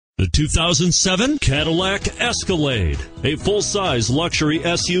The 2007 Cadillac Escalade. A full-size luxury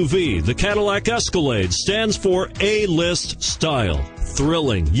SUV, the Cadillac Escalade stands for A-list style.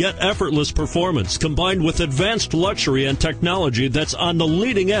 Thrilling yet effortless performance combined with advanced luxury and technology that's on the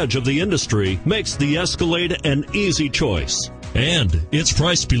leading edge of the industry makes the Escalade an easy choice. And it's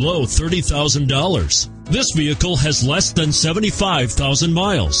priced below $30,000. This vehicle has less than 75,000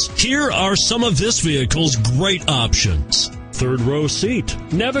 miles. Here are some of this vehicle's great options: third row seat,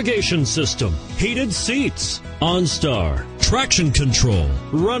 navigation system, heated seats, OnStar, traction control,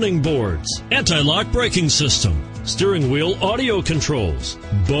 running boards, anti-lock braking system, steering wheel audio controls,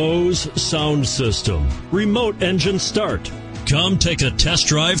 Bose sound system, remote engine start. Come take a test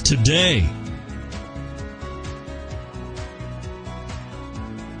drive today.